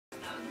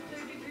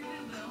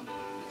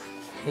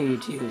Hey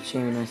YouTube, it's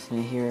Jamie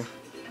Nestle here,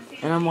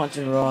 and I'm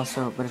watching Raw,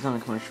 but it's on a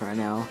commercial right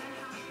now.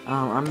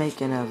 I'm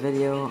making a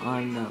video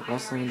on the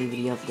wrestling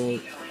DVD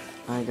update.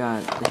 I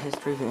got the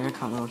history of the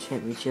Intercontinental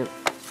Championship,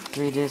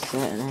 3-disc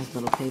set, and it has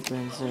little paper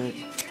insert.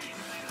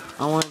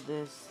 I wanted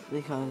this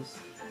because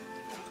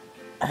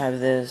I have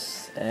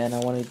this, and I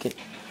wanted to get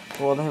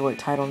the World Heavyweight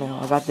title now.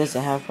 I got this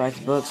at Half Price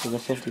Books with a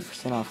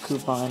 50% off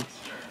coupon.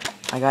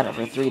 I got it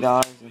for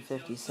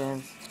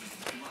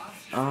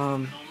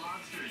 $3.50.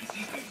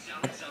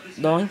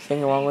 The only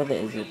thing wrong with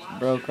it is it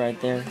broke right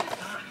there.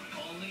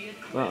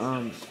 But,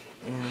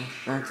 yeah,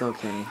 that's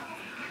okay.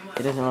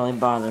 It doesn't really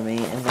bother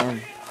me. And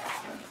then,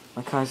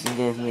 my cousin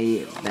gave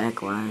me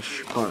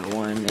Backlash Part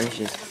 1. There's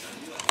just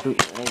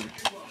bootleg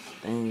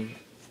thing.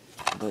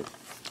 But,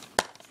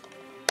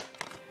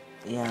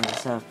 yeah, I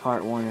just have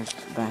Part 1 is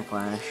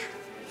Backlash.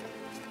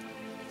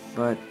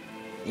 But,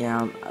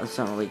 yeah, it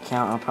doesn't really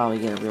count. I'll probably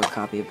get a real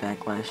copy of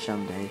Backlash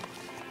someday.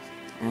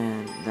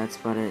 And that's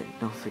about it.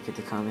 Don't forget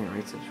to comment,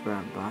 rate,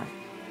 subscribe, bye.